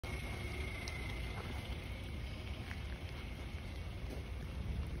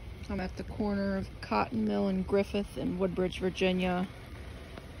I'm at the corner of Cotton Mill and Griffith in Woodbridge, Virginia.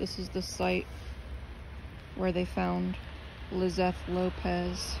 This is the site where they found Lizeth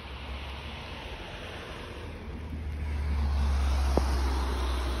Lopez.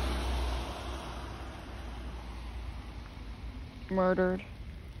 Murdered.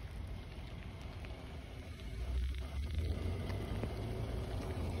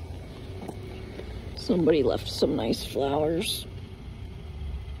 Somebody left some nice flowers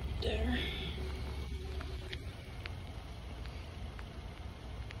there.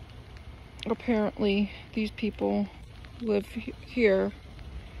 Apparently, these people live here,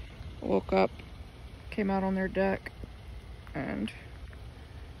 woke up, came out on their deck, and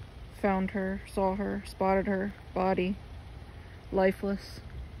found her, saw her, spotted her body, lifeless,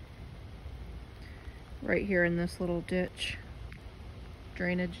 right here in this little ditch,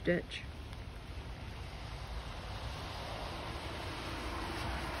 drainage ditch.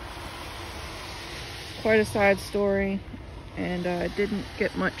 Quite a sad story, and didn't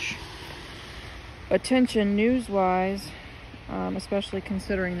get much attention news-wise, especially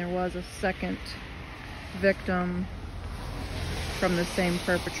considering there was a second victim from the same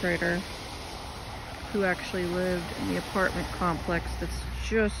perpetrator who actually lived in the apartment complex that's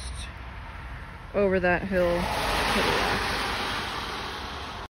just over that hill to the left.